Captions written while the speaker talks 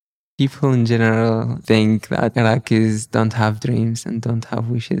People in general think that Iraqis don't have dreams and don't have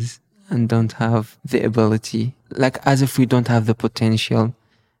wishes and don't have the ability, like as if we don't have the potential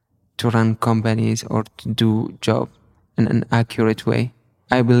to run companies or to do job in an accurate way.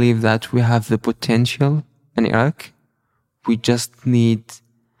 I believe that we have the potential in Iraq. We just need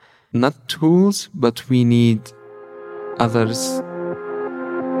not tools, but we need others.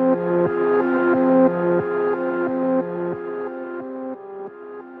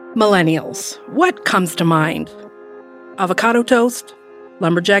 Millennials. What comes to mind? Avocado toast?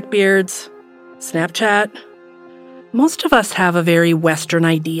 Lumberjack beards? Snapchat? Most of us have a very Western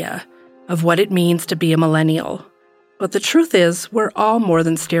idea of what it means to be a millennial. But the truth is, we're all more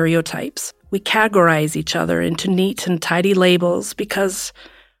than stereotypes. We categorize each other into neat and tidy labels because,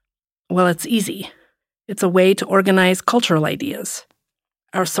 well, it's easy. It's a way to organize cultural ideas.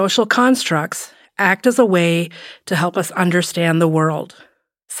 Our social constructs act as a way to help us understand the world.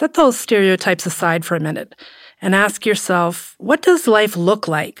 Set those stereotypes aside for a minute and ask yourself, what does life look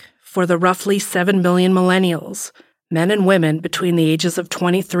like for the roughly 7 million millennials, men and women between the ages of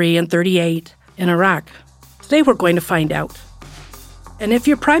 23 and 38 in Iraq? Today we're going to find out. And if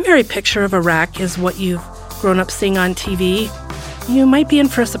your primary picture of Iraq is what you've grown up seeing on TV, you might be in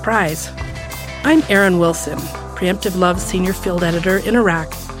for a surprise. I'm Erin Wilson, Preemptive Love's senior field editor in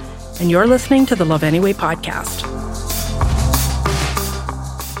Iraq, and you're listening to the Love Anyway podcast.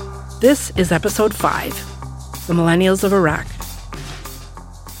 This is episode 5, The Millennials of Iraq.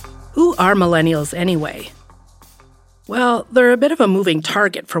 Who are millennials anyway? Well, they're a bit of a moving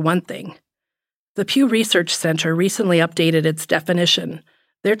target for one thing. The Pew Research Center recently updated its definition.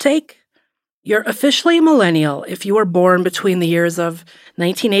 Their take? You're officially a millennial if you were born between the years of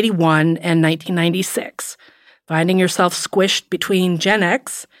 1981 and 1996, finding yourself squished between Gen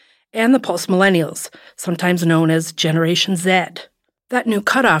X and the post-millennials, sometimes known as Generation Z. That new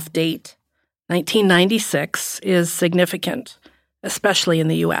cutoff date, 1996, is significant, especially in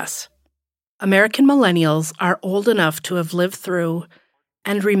the U.S. American millennials are old enough to have lived through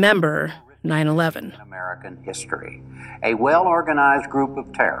and remember 9/11. American history. A well-organized group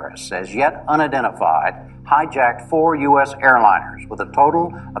of terrorists, as yet unidentified, hijacked 4 U.S. airliners with a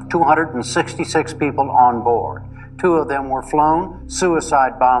total of 266 people on board. 2 of them were flown,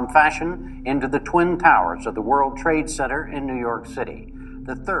 suicide bomb fashion, into the Twin Towers of the World Trade Center in New York City.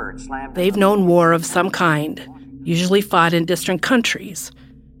 The third slammed... They've known war of some kind, usually fought in distant countries,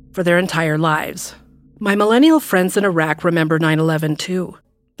 for their entire lives. My millennial friends in Iraq remember 9/11 too.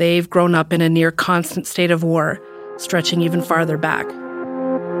 They've grown up in a near constant state of war, stretching even farther back.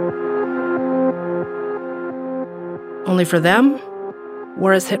 Only for them,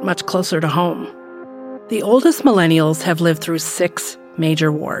 war has hit much closer to home. The oldest millennials have lived through 6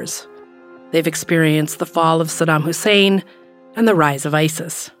 major wars. They've experienced the fall of Saddam Hussein and the rise of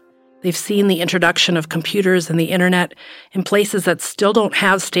ISIS. They've seen the introduction of computers and the internet in places that still don't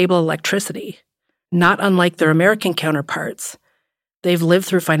have stable electricity. Not unlike their American counterparts, they've lived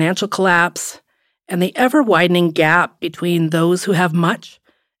through financial collapse and the ever-widening gap between those who have much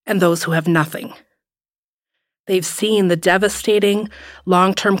and those who have nothing. They've seen the devastating,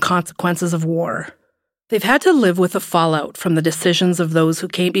 long-term consequences of war. They've had to live with the fallout from the decisions of those who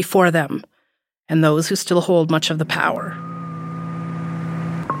came before them and those who still hold much of the power.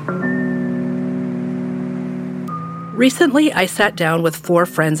 Recently, I sat down with 4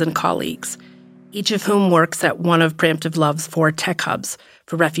 friends and colleagues, each of whom works at one of Preemptive Love's 4 tech hubs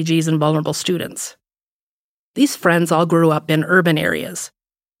for refugees and vulnerable students. These friends all grew up in urban areas.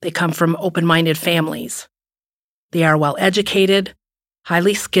 They come from open-minded families. They are well-educated,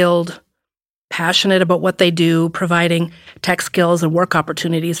 highly skilled, passionate about what they do, providing tech skills and work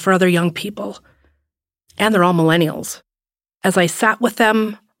opportunities for other young people. And they're all millennials. As I sat with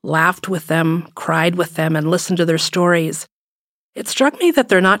them, laughed with them, cried with them, and listened to their stories, it struck me that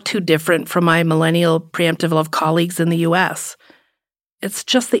they're not too different from my millennial Preemptive Love colleagues in the U.S. It's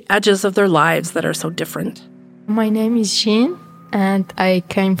just the edges of their lives that are so different. My name is Sheen, and I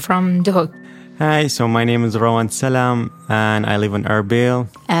came from Duhok. Hi, so my name is Rowan Salam, and I live in Erbil.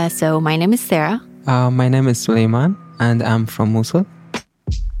 So my name is Sarah. My name is Suleiman, and I'm from Mosul.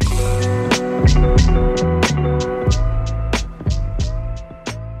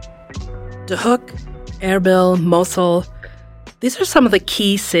 Duhok, Erbil, Mosul, these are some of the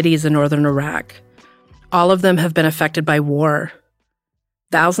key cities in northern Iraq. All of them have been affected by war.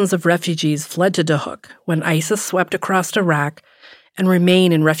 Thousands of refugees fled to Duhok when ISIS swept across Iraq and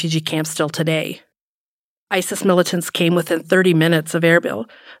remain in refugee camps still today. ISIS militants came within 30 minutes of Erbil,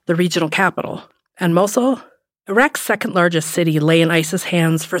 the regional capital, and Mosul, Iraq's second largest city, lay in ISIS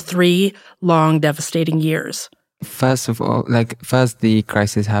hands for 3 long, devastating years. First of all, first the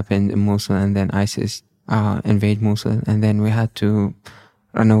crisis happened in Mosul, and then ISIS invade Mosul, and then we had to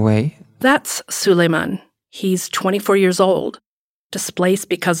run away. That's Suleiman. He's 24 years old, displaced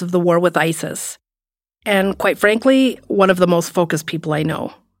because of the war with ISIS. And quite frankly, one of the most focused people I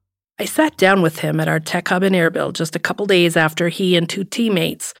know. I sat down with him at our tech hub in Erbil just a couple days after he and two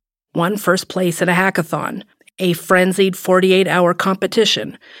teammates won first place in a hackathon, a frenzied 48-hour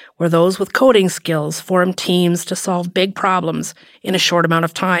competition where those with coding skills formed teams to solve big problems in a short amount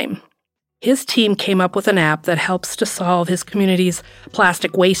of time. His team came up with an app that helps to solve his community's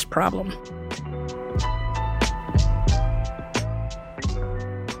plastic waste problem.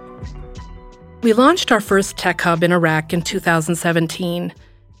 We launched our first tech hub in Iraq in 2017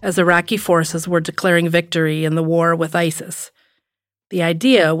 as Iraqi forces were declaring victory in the war with ISIS. The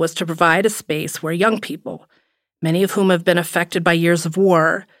idea was to provide a space where young people, many of whom have been affected by years of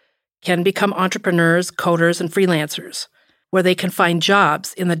war, can become entrepreneurs, coders, and freelancers, where they can find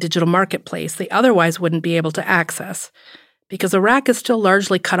jobs in the digital marketplace they otherwise wouldn't be able to access, because Iraq is still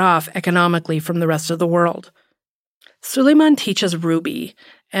largely cut off economically from the rest of the world. Suleiman teaches Ruby,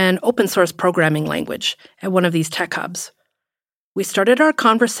 an open-source programming language, at one of these tech hubs. We started our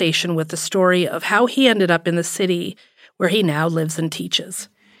conversation with the story of how he ended up in the city where he now lives and teaches.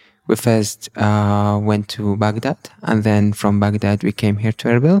 We first went to Baghdad, and then from Baghdad we came here to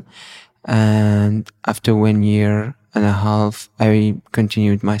Erbil. And after 1 year and a half, I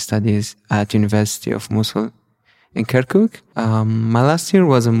continued my studies at University of Mosul in Kirkuk. My last year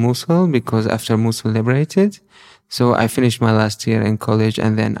was in Mosul because after Mosul liberated, so I finished my last year in college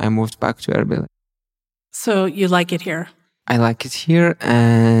and then I moved back to Erbil. So you like it here? I like it here,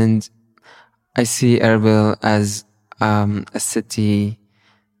 and I see Erbil as a city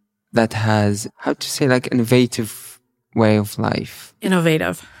that has, innovative way of life.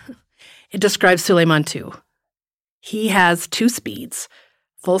 Innovative. It describes Suleiman too. He has 2 speeds,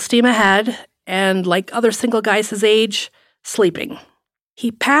 full steam ahead, and like other single guys his age, sleeping.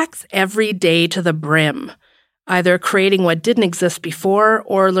 He packs every day to the brim, either creating what didn't exist before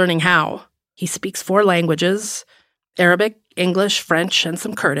or learning how. He speaks 4 languages, Arabic, English, French, and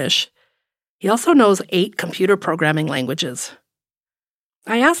some Kurdish. He also knows 8 computer programming languages.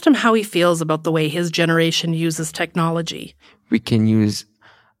 I asked him how he feels about the way his generation uses technology. We can use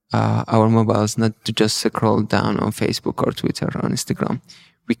our mobiles not to just scroll down on Facebook or Twitter or Instagram.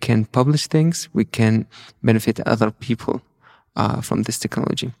 We can publish things. We can benefit other people from this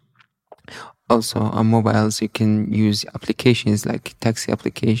technology. Also, on mobiles, you can use applications like taxi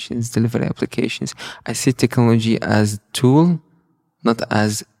applications, delivery applications. I see technology as a tool, not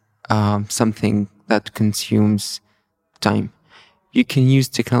as something that consumes time. You can use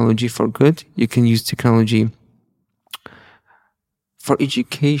technology for good. You can use technology for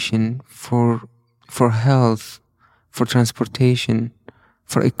education, for health, for transportation,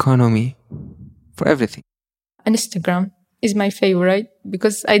 for economy, for everything. Instagram is my favorite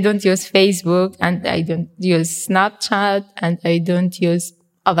because I don't use Facebook and I don't use Snapchat and I don't use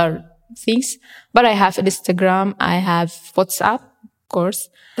other things. But I have Instagram, I have WhatsApp, of course.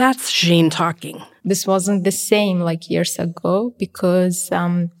 That's Jean talking. This wasn't the same like years ago because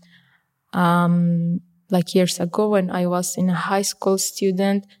like years ago when I was in a high school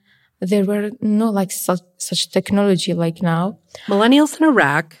student, there were no like such technology like now. Millennials in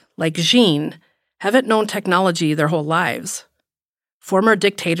Iraq, like Jean, haven't known technology their whole lives. Former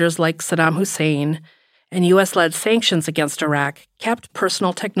dictators like Saddam Hussein and U.S.-led sanctions against Iraq kept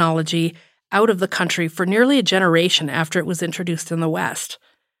personal technology out of the country for nearly a generation after it was introduced in the West.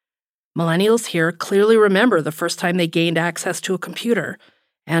 Millennials here clearly remember the first time they gained access to a computer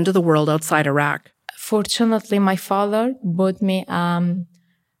and to the world outside Iraq. Fortunately, my father bought me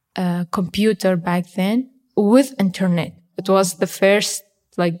a computer back then with internet. It was the first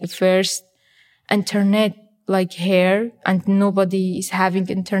internet like here, and nobody is having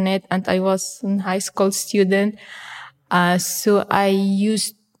internet, and I was a high school student. So I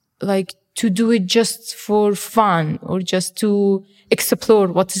used like to do it just for fun or just to explore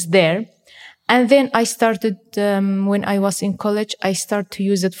what is there. And then I started, when I was in college, I started to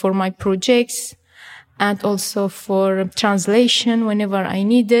use it for my projects and also for translation whenever I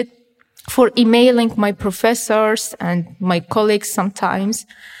need it, for emailing my professors and my colleagues sometimes.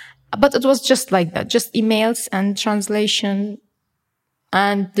 But it was just like that, just emails and translation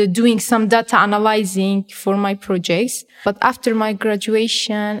and doing some data analyzing for my projects. But after my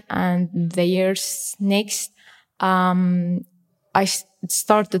graduation and the years next, I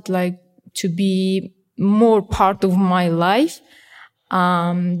started like to be more part of my life,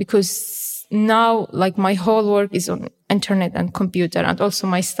 because now like my whole work is on internet and computer and also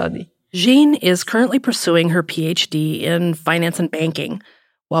my study. Jean is currently pursuing her PhD in finance and banking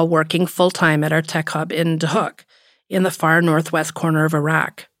while working full-time at our tech hub in Duhok, in the far northwest corner of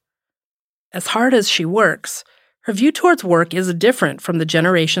Iraq. As hard as she works, her view towards work is different from the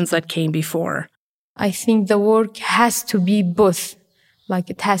generations that came before. I think the work has to be both. Like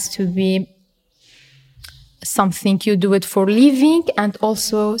it has to be something you do it for living and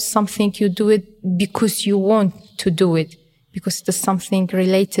also something you do it because you want to do it, because it's something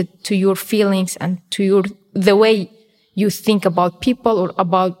related to your feelings and to the way you think about people or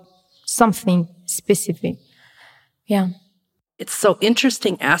about something specific. Yeah. It's so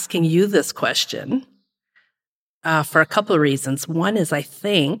interesting asking you this question for a couple of reasons. One is I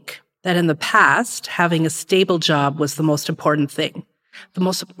think that in the past, having a stable job was the most important thing.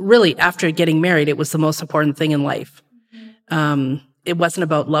 Really, after getting married, it was the most important thing in life. It wasn't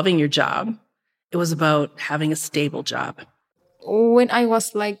about loving your job. It was about having a stable job. When I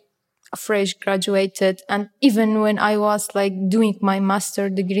was like fresh graduated, and even when I was like doing my master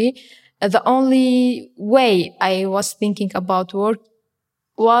degree, the only way I was thinking about work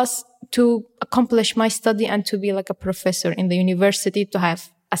was to accomplish my study and to be like a professor in the university, to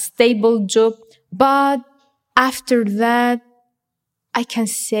have a stable job. But after that, I can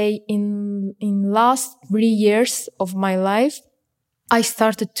say in last 3 years of my life, I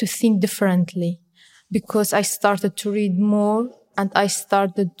started to think differently because I started to read more and I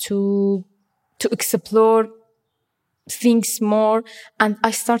started to explore things more, and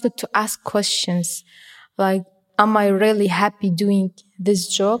I started to ask questions like, am I really happy doing this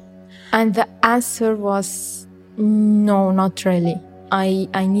job? And the answer was no, not really.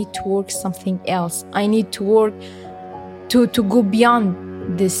 I need to work something else. I need to work to go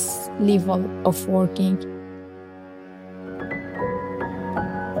beyond this level of working.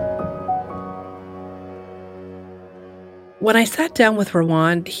 When I sat down with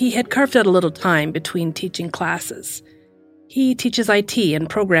Rawand, he had carved out a little time between teaching classes. He teaches IT and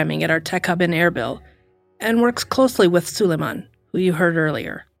programming at our tech hub in Erbil and works closely with Suleiman, who you heard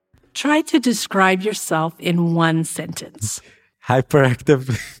earlier. Try to describe yourself in one sentence.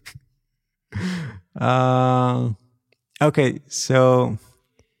 Hyperactive. Okay, so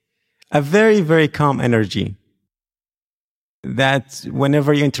a very, very calm energy that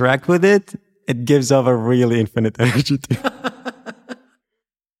whenever you interact with it, it gives off a really infinite energy too.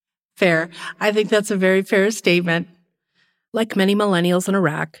 Fair. I think that's a very fair statement. Like many millennials in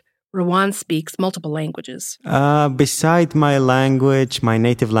Iraq, Rawand speaks multiple languages. Beside my language, my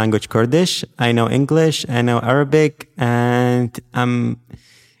native language Kurdish, I know English, I know Arabic, and I'm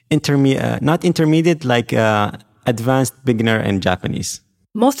not intermediate, like advanced beginner in Japanese.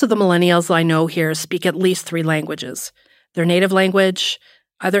 Most of the millennials I know here speak at least 3 languages. Their native language,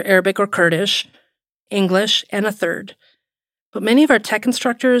 either Arabic or Kurdish, English, and a third. But many of our tech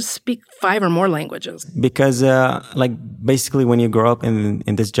instructors speak 5 or more languages. Because, basically when you grow up in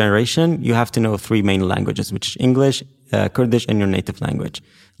this generation, you have to know 3 main languages, which is English, Kurdish, and your native language.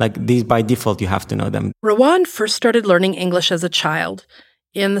 Like these, by default, you have to know them. Rawand first started learning English as a child,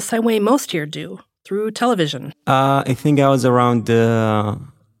 in the same way most here do, through television. I think I was around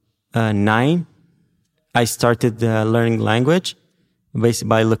 9. I started learning language. Basically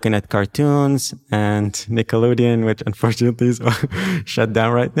by looking at cartoons and Nickelodeon, which unfortunately is shut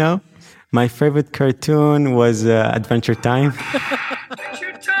down right now. My favorite cartoon was Adventure Time.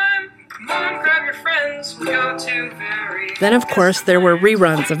 Adventure Time! Come on, grab your friends. We go to very... Then, of course, there were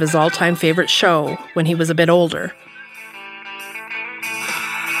reruns of his all-time favorite show when he was a bit older.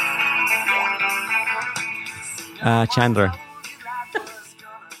 Chandler.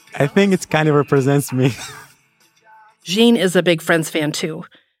 I think it kind of represents me. Jean is a big Friends fan too.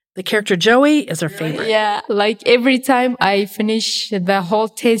 The character Joey is her favorite. Yeah, like every time I finish the whole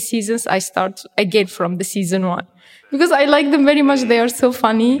 10 seasons, I start again from the season 1. Because I like them very much. They are so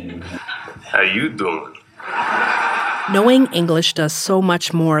funny. How you doing? Knowing English does so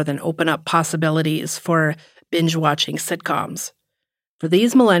much more than open up possibilities for binge-watching sitcoms. For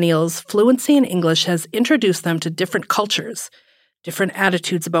these millennials, fluency in English has introduced them to different cultures, different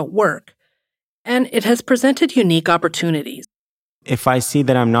attitudes about work, and it has presented unique opportunities. If I see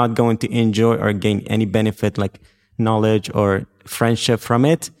that I'm not going to enjoy or gain any benefit like knowledge or friendship from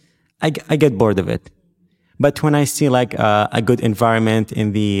it, I get bored of it. But when I see like a good environment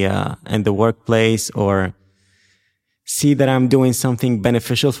in the workplace, or see that I'm doing something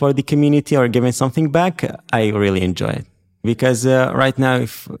beneficial for the community or giving something back, I really enjoy it. Because right now,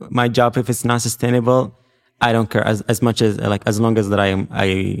 if my job, if it's not sustainable, I don't care as much as as long as that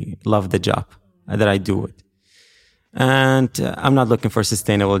I love the job that I do it. And I'm not looking for a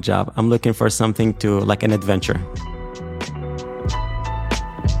sustainable job. I'm looking for something to like an adventure.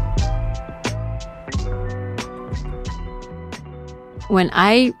 when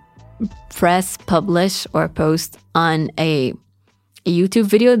I press publish or post on a YouTube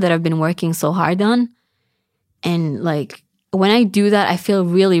video that I've been working so hard on, and like when I do that, I feel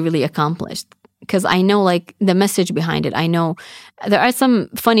really, really accomplished because I know like the message behind it. I know there are some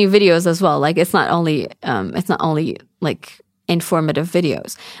funny videos as well. Like it's not only like informative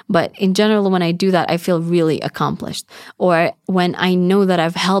videos, but in general, when I do that, I feel really accomplished. Or when I know that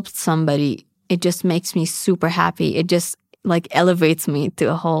I've helped somebody, it just makes me super happy. It just like elevates me to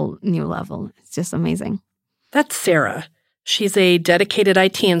a whole new level. It's just amazing. That's Sarah. She's a dedicated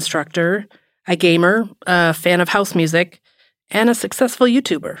IT instructor, a gamer, a fan of house music, and a successful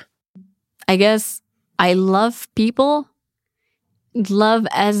YouTuber. I guess I love people. Love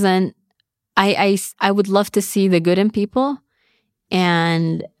as in, I would love to see the good in people,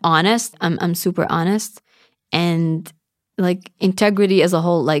 and honest. I'm super honest, and like integrity as a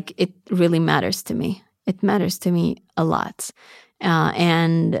whole. Like it really matters to me. It matters to me a lot,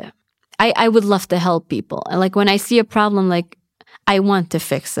 and I would love to help people. And like when I see a problem, like I want to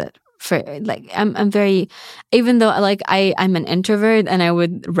fix it. For like I'm very, even though like I'm an introvert and I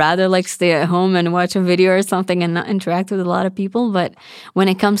would rather like stay at home and watch a video or something and not interact with a lot of people. But when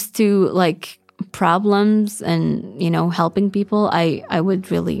it comes to like problems and, you know, helping people, I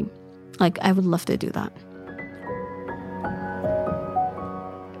would really like, I would love to do that.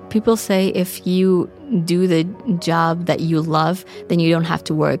 People say if you do the job that you love, then you don't have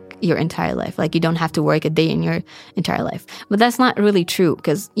to work your entire life. Like you don't have to work a day in your entire life. But that's not really true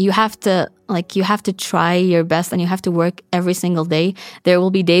because you have to try your best and you have to work every single day. There will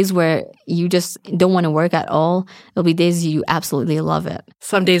be days where you just don't want to work at all. There'll be days you absolutely love it.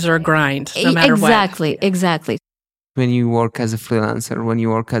 Some days are a grind, no matter what. Exactly. When you work as a freelancer, when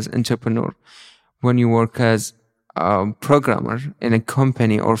you work as entrepreneur, when you work as programmer in a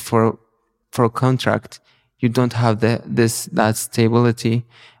company or for a contract, you don't have that stability.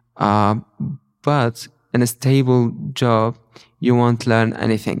 But in a stable job, you won't learn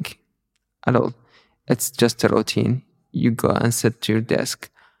anything at all. It's just a routine. You go and sit to your desk.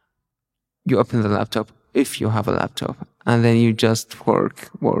 You open the laptop if you have a laptop, and then you just work.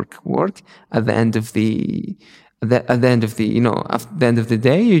 At the end of the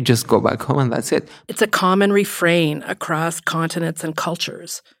day, you just go back home and that's it. It's a common refrain across continents and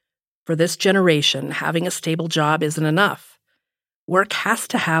cultures. For this generation, having a stable job isn't enough. Work has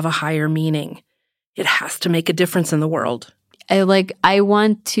to have a higher meaning. It has to make a difference in the world. I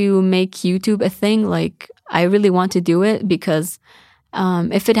want to make YouTube a thing. Like, I really want to do it because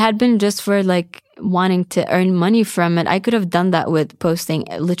if it had been just for like wanting to earn money from it, I could have done that with posting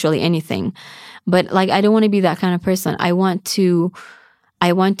literally anything. But like, I don't want to be that kind of person. I want to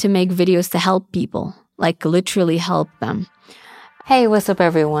make videos to help people, like literally help them. Hey, what's up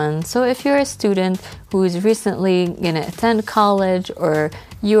everyone? So if you're a student who is recently going to attend college, or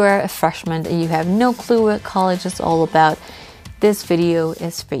you are a freshman and you have no clue what college is all about, this video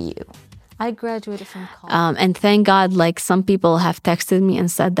is for you. I graduated from college. And thank God, like some people have texted me and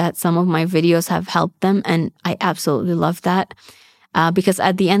said that some of my videos have helped them. And I absolutely love that. Because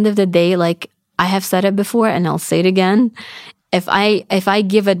at the end of the day, like I have said it before and I'll say it again. If I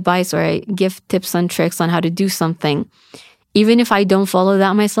give advice or I give tips and tricks on how to do something, even if I don't follow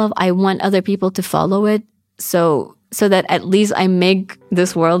that myself, I want other people to follow it. So that at least I make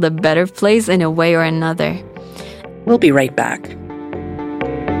this world a better place in a way or another. We'll be right back.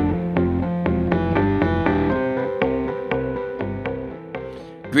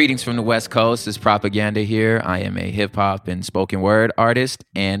 Greetings from the West Coast. It's Propaganda here. I am a hip-hop and spoken word artist,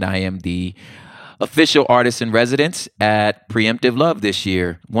 and I am the official artist in residence at Preemptive Love this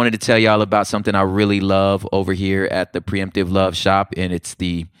year. Wanted to tell y'all about something I really love over here at the Preemptive Love shop, and it's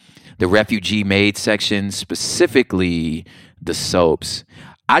the refugee made section, specifically the soaps.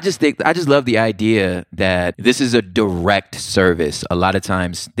 I just love the idea that this is a direct service. A lot of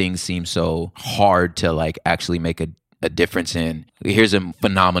times things seem so hard to like actually make a difference in. Here's a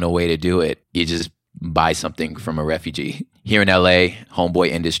phenomenal way to do it. You just buy something from a refugee. Here in LA, Homeboy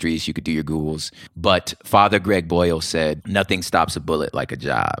Industries, you could do your Googles. But Father Greg Boyle said, nothing stops a bullet like a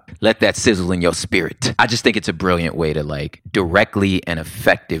job. Let that sizzle in your spirit. I just think it's a brilliant way to like directly and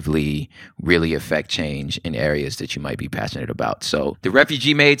effectively really affect change in areas that you might be passionate about. So the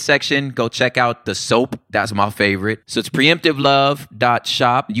refugee made section, go check out the soap. That's my favorite. So it's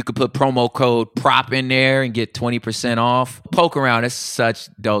preemptivelove.shop. You could put promo code PROP in there and get 20% off. Poke around. There's such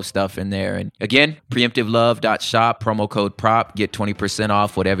dope stuff in there. And again, preemptivelove.shop, promo code PROP, get 20%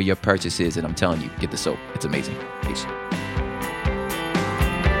 off whatever your purchase is. And I'm telling you, get the soap. It's amazing. Peace.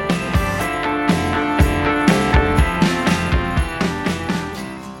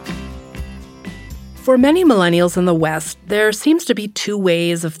 For many millennials in the West, there seems to be two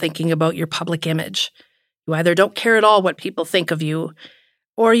ways of thinking about your public image. You either don't care at all what people think of you,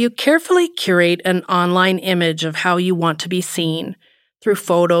 or you carefully curate an online image of how you want to be seen through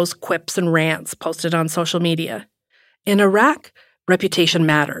photos, quips, and rants posted on social media. In Iraq, reputation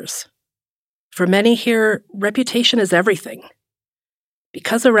matters. For many here, reputation is everything.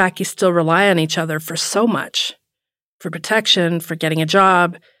 Because Iraqis still rely on each other for so much, for protection, for getting a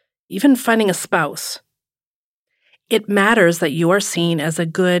job, even finding a spouse, it matters that you are seen as a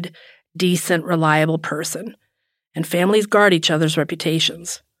good, decent, reliable person, and families guard each other's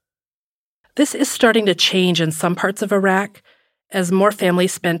reputations. This is starting to change in some parts of Iraq as more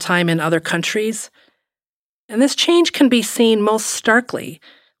families spend time in other countries, and this change can be seen most starkly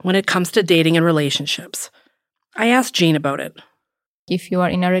when it comes to dating and relationships. I asked Jean about it. If you are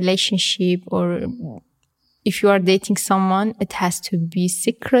in a relationship or if you are dating someone, it has to be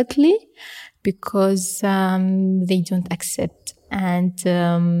secretly because they don't accept.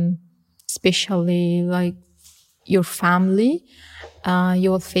 And especially like your family, you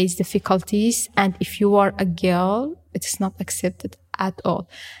will face difficulties. And if you are a girl, it's not accepted at all.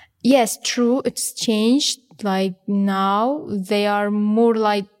 Yes, true, it's changed. Like now they are more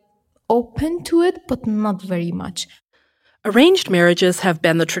like open to it, but not very much. Arranged marriages have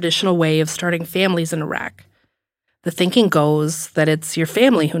been the traditional way of starting families in Iraq. The thinking goes that it's your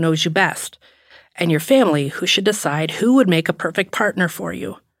family who knows you best, and your family who should decide who would make a perfect partner for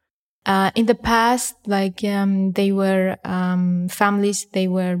you. In the past, they were families, they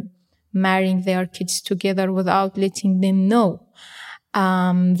were marrying their kids together without letting them know.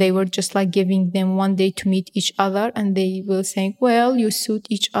 They were just like giving them one day to meet each other, and they will say, well, you suit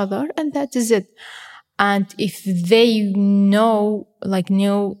each other, and that is it. And if they know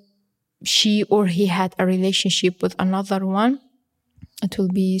she or he had a relationship with another one, it will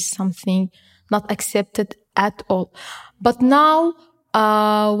be something not accepted at all. But now,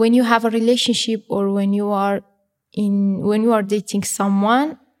 when you have a relationship or when you are dating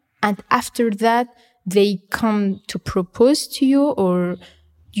someone, and after that they come to propose to you, or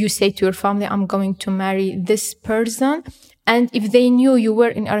you say to your family, I'm going to marry this person. And if they knew you were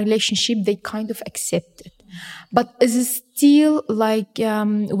in a relationship, they kind of accept it. But it's still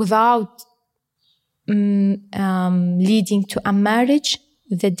without leading to a marriage,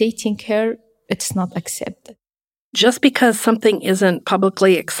 the dating here, it's not accepted. Just because something isn't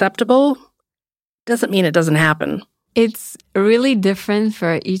publicly acceptable doesn't mean it doesn't happen. It's really different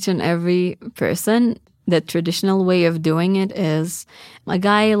for each and every person. The traditional way of doing it is a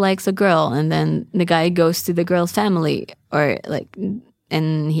guy likes a girl and then the guy goes to the girl's family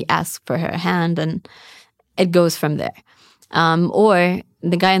and he asks for her hand and it goes from there. Or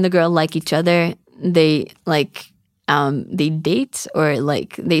the guy and the girl like each other, they date or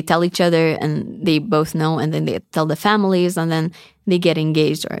they tell each other and they both know and then they tell the families and then they get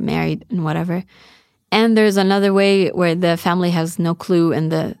engaged or married and whatever. And there's another way where the family has no clue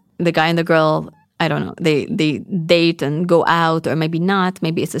and the guy and the girl, I don't know, they date and go out or maybe not,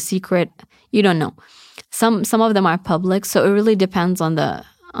 maybe it's a secret, you don't know. Some of them are public, so it really depends on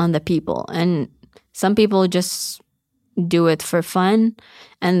the people. And some people just do it for fun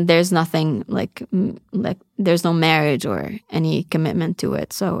and there's nothing like there's no marriage or any commitment to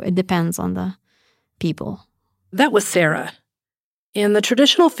it. So it depends on the people. That was Sarah. In the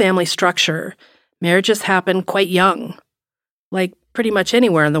traditional family structure, marriages happen quite young. Like pretty much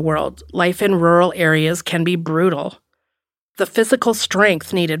anywhere in the world, life in rural areas can be brutal. The physical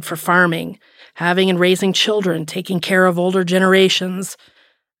strength needed for farming, having and raising children, taking care of older generations,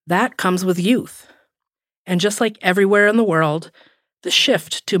 that comes with youth. And just like everywhere in the world, the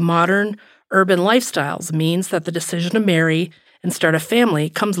shift to modern, urban lifestyles means that the decision to marry and start a family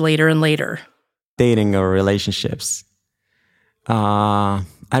comes later and later. Dating or relationships. I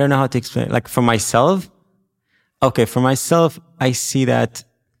don't know how to explain. Like for myself, I see that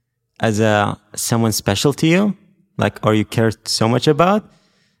as someone special to you, or you care so much about.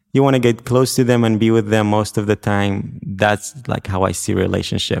 You want to get close to them and be with them most of the time. That's how I see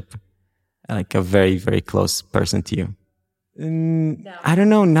relationship. Like a very, very close person to you. I don't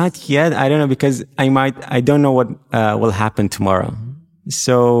know, not yet. I don't know because I don't know what will happen tomorrow.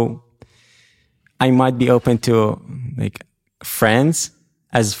 So I might be open to friends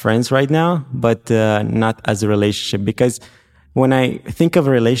right now, but not as a relationship. Because when I think of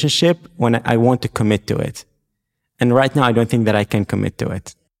a relationship, I want to commit to it. And right now, I don't think that I can commit to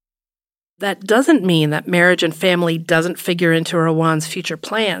it. That doesn't mean that marriage and family doesn't figure into Rawan's future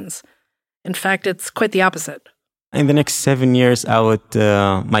plans. In fact, it's quite the opposite. In the next 7 years,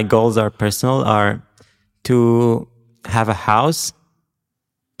 my goals are personal, are to have a house,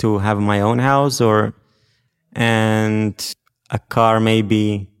 to have my own house and a car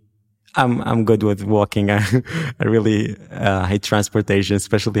maybe. I'm good with walking. I really hate transportation,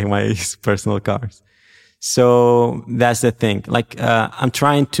 especially my personal cars. So that's the thing. Like, I'm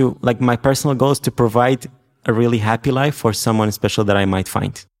trying to, like, my personal goal is to provide a really happy life for someone special that I might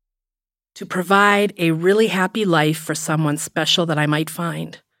find. To provide a really happy life for someone special that I might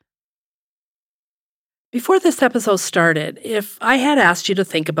find. Before this episode started, if I had asked you to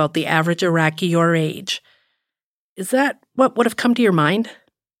think about the average Iraqi your age, is that what would have come to your mind?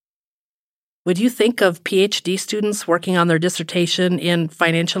 Would you think of PhD students working on their dissertation in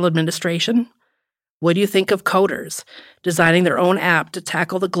financial administration? Would you think of coders designing their own app to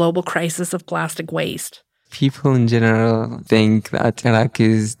tackle the global crisis of plastic waste? People in general think that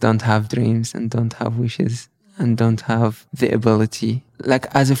Iraqis don't have dreams and don't have wishes and don't have the ability,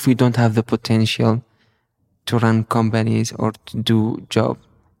 like as if we don't have the potential to run companies or to do job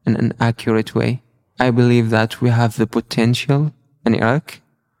in an accurate way. I believe that we have the potential in Iraq.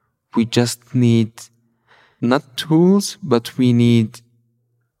 We just need not tools, but we need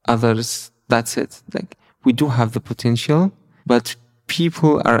others. That's it. Like, we do have the potential, but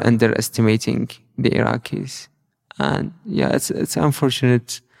people are underestimating the Iraqis. And yeah, it's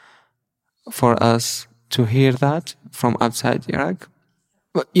unfortunate for us to hear that from outside Iraq.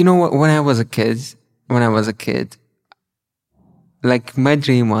 But you know what, when I was a kid, like, my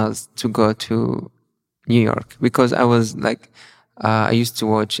dream was to go to New York, because I was like, I used to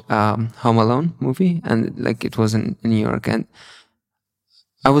watch Home Alone movie, and like it was in New York, and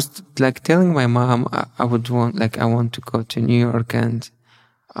I was like telling my mom I want to go to New York and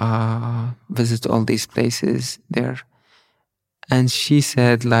visit all these places there. And she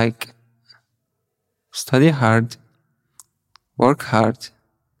said, like, study hard, work hard,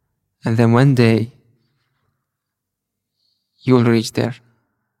 and then one day you will reach there.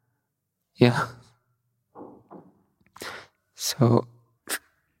 Yeah. So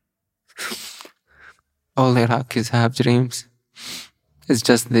all Iraqis have dreams. It's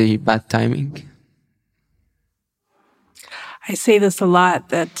just the bad timing. I say this a lot,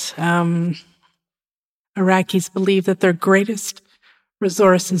 that Iraqis believe that their greatest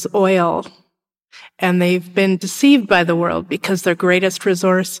resource is oil, and they've been deceived by the world because their greatest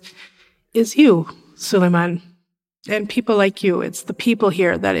resource is you, Suleiman, and people like you. It's the people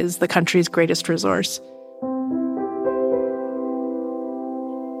here that is the country's greatest resource.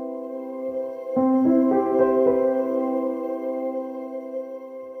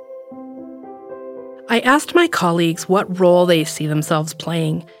 I asked my colleagues what role they see themselves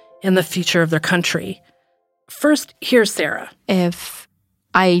playing in the future of their country. First, here's Sarah. If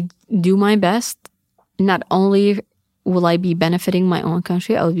I do my best, not only will I be benefiting my own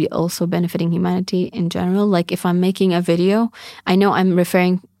country, I will be also benefiting humanity in general. Like, if I'm making a video, I know I'm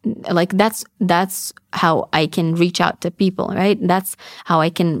referring, like, that's how I can reach out to people, right? That's how I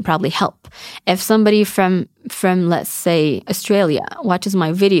can probably help. If somebody from let's say Australia watches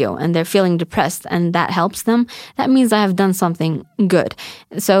my video and they're feeling depressed and that helps them, that means I have done something good.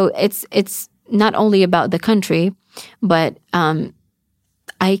 So it's not only about the country, but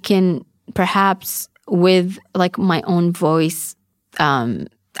I can perhaps with like my own voice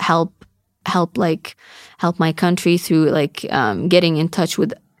help my country through like getting in touch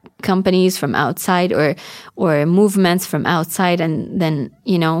with companies from outside or movements from outside, and then,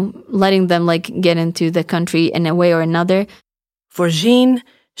 you know, letting them like get into the country in a way or another. For Jean,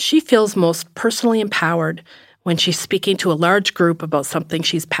 she feels most personally empowered when she's speaking to a large group about something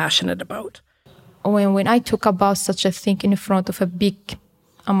she's passionate about. When I talk about such a thing in front of a big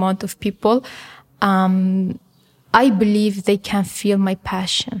amount of people, I believe they can feel my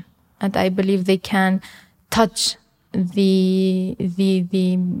passion, and I believe they can touch the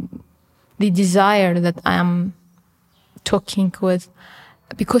desire that I'm talking with,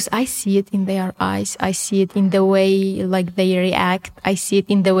 because I see it in their eyes. I see it in the way like they react. I see it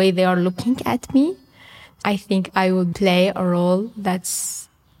in the way they are looking at me. I think I will play a role that's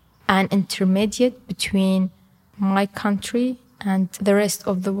an intermediate between my country and the rest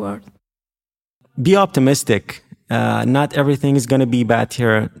of the world. Be optimistic. Not everything is going to be bad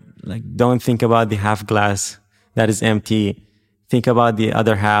here. Like, don't think about the half glass that is empty. Think about the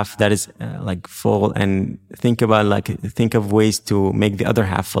other half that is like full, and think of ways to make the other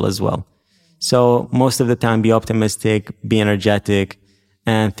half full as well. So most of the time, be optimistic, be energetic,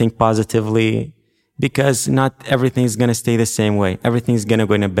 and think positively, because not everything is going to stay the same way. Everything's going to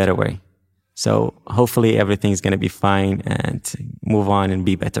go in a better way. So hopefully everything's going to be fine, and move on and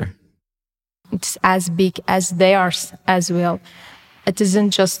be better. It's as big as theirs as well. It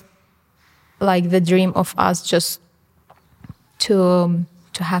isn't just like the dream of us just to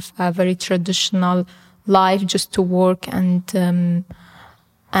to have a very traditional life, just to work and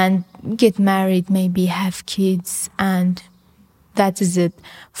get married, maybe have kids, and that is it.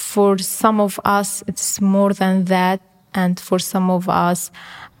 For some of us, it's more than that, and for some of us,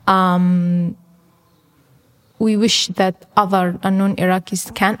 we wish that other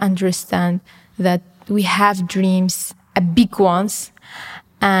non-Iraqis can understand that we have dreams, big ones,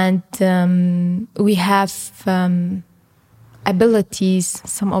 and we have abilities.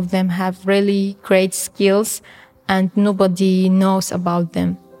 Some of them have really great skills, and nobody knows about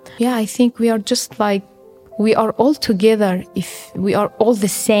them. Yeah, I think we are just like, we are all together. If we are all the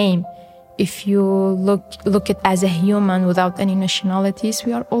same, if you look at as a human without any nationalities,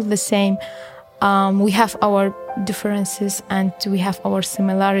 we are all the same. We have our differences and we have our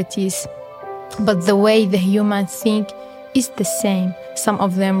similarities, but the way the humans think is the same. Some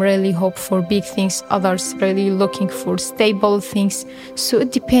of them really hope for big things, others really looking for stable things. So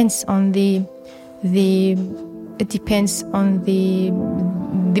it depends on the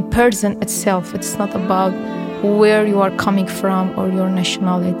person itself. It's not about where you are coming from or your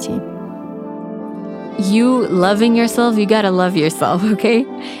nationality. You loving yourself, you gotta love yourself, okay?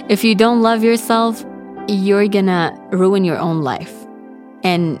 If you don't love yourself, you're gonna ruin your own life.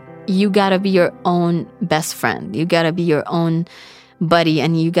 And you gotta be your own best friend. You gotta be your own buddy,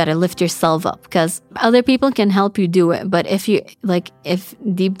 and you gotta lift yourself up, because other people can help you do it. But if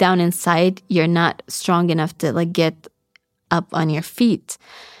deep down inside, you're not strong enough to get up on your feet,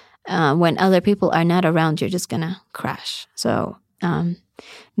 when other people are not around, you're just gonna crash. So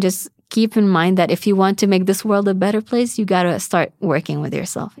just keep in mind that if you want to make this world a better place, you gotta start working with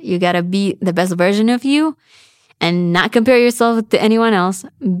yourself. You gotta be the best version of you and not compare yourself to anyone else.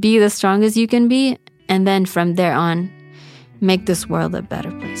 Be the strongest you can be, and then from there on, make this world a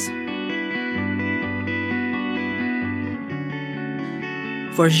better place.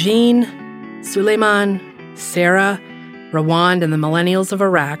 For Jean, Suleiman, Sarah, Rawand, and the millennials of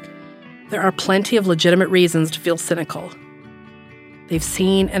Iraq, there are plenty of legitimate reasons to feel cynical. They've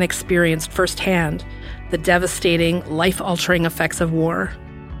seen and experienced firsthand the devastating, life-altering effects of war.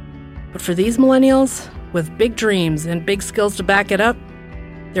 But for these millennials, with big dreams and big skills to back it up,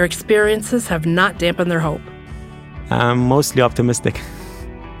 their experiences have not dampened their hope. I'm mostly optimistic.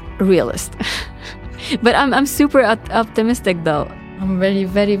 Realist. But I'm super optimistic, though. I'm very,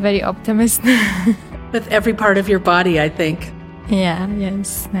 very, very optimistic. With every part of your body, I think.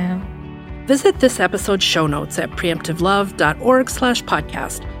 Yes. Visit this episode's show notes at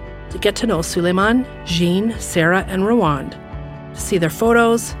preemptivelove.org/podcast to get to know Suleiman, Jean, Sarah, and Rawand, to see their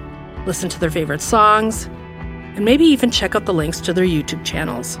photos, listen to their favorite songs, and maybe even check out the links to their YouTube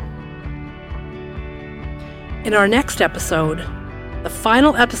channels. In our next episode, the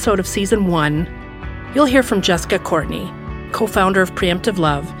final episode of Season 1, you'll hear from Jessica Courtney, co-founder of Preemptive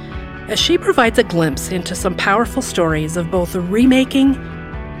Love, as she provides a glimpse into some powerful stories of both the remaking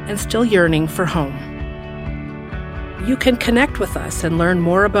and still yearning for home. You can connect with us and learn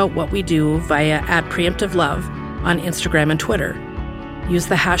more about what we do via @PreemptiveLove on Instagram and Twitter. Use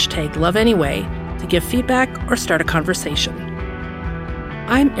the hashtag #LoveAnyway to give feedback or start a conversation.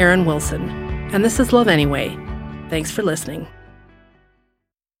 I'm Erin Wilson, and this is Love Anyway. Thanks for listening.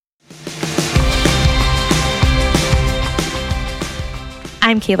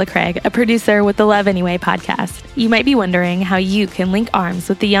 I'm Kayla Craig, a producer with the Love Anyway podcast. You might be wondering how you can link arms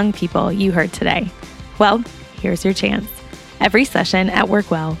with the young people you heard today. Well, here's your chance. Every session at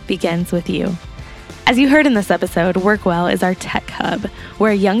Workwell begins with you. As you heard in this episode, Workwell is our tech hub,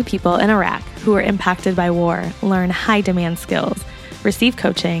 where young people in Iraq who are impacted by war learn high-demand skills, receive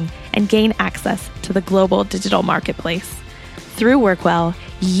coaching, and gain access to the global digital marketplace. Through Workwell,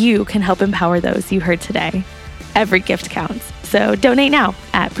 you can help empower those you heard today. Every gift counts. So donate now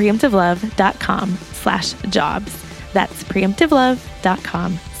at preemptivelove.com/jobs. That's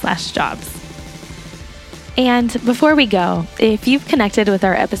preemptivelove.com/jobs. And before we go, if you've connected with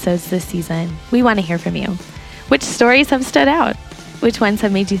our episodes this season, we want to hear from you. Which stories have stood out? Which ones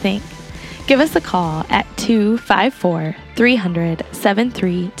have made you think? Give us a call at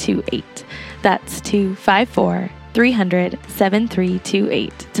 254-300-7328. That's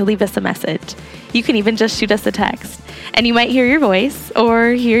 254-300-7328 to leave us a message. You can even just shoot us a text, and you might hear your voice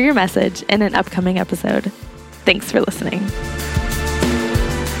or hear your message in an upcoming episode. Thanks for listening.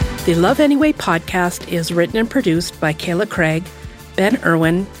 The Love Anyway podcast is written and produced by Kayla Craig, Ben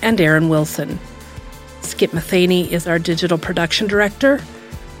Irwin, and Erin Wilson. Skip Matheny is our digital production director.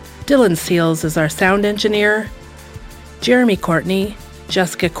 Dylan Seals is our sound engineer. Jeremy Courtney,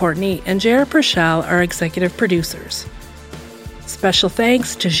 Jessica Courtney, and Jared Pershall are executive producers. Special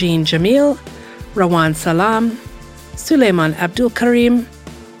thanks to Jean Jamil, Rawand Salam, Suleiman Abdul Karim,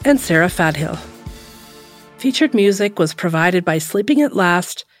 and Sarah Fadhill. Featured music was provided by Sleeping at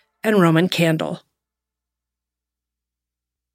Last and Roman Candle.